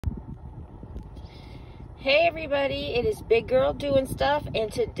Hey everybody, it is Big Girl doing stuff,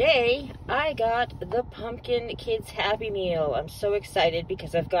 and today I got the Pumpkin Kids Happy Meal. I'm so excited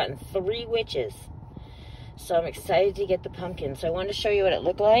because I've gotten 3 witches. So I'm excited to get the pumpkin. So I wanted to show you what it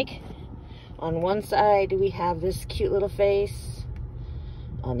looked like. On one side we have this cute little face.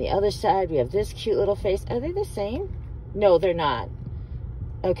 On the other side we have this cute little face. Are they the same? No, they're not.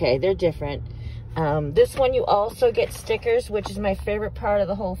 Okay, they're different. This one you also get stickers, which is my favorite part of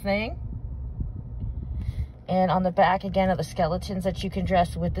the whole thing. And on the back, again, are the skeletons that you can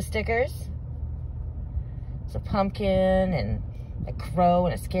dress with the stickers. It's a pumpkin and a crow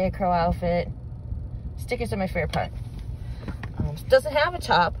and a scarecrow outfit. Stickers are my favorite part. It doesn't have a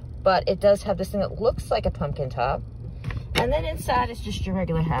top, but it does have this thing that looks like a pumpkin top. And then inside is just your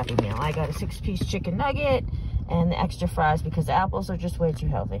regular Happy Meal. I got a 6-piece chicken nugget and the extra fries because the apples are just way too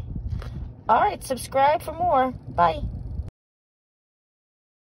healthy. All right, subscribe for more. Bye.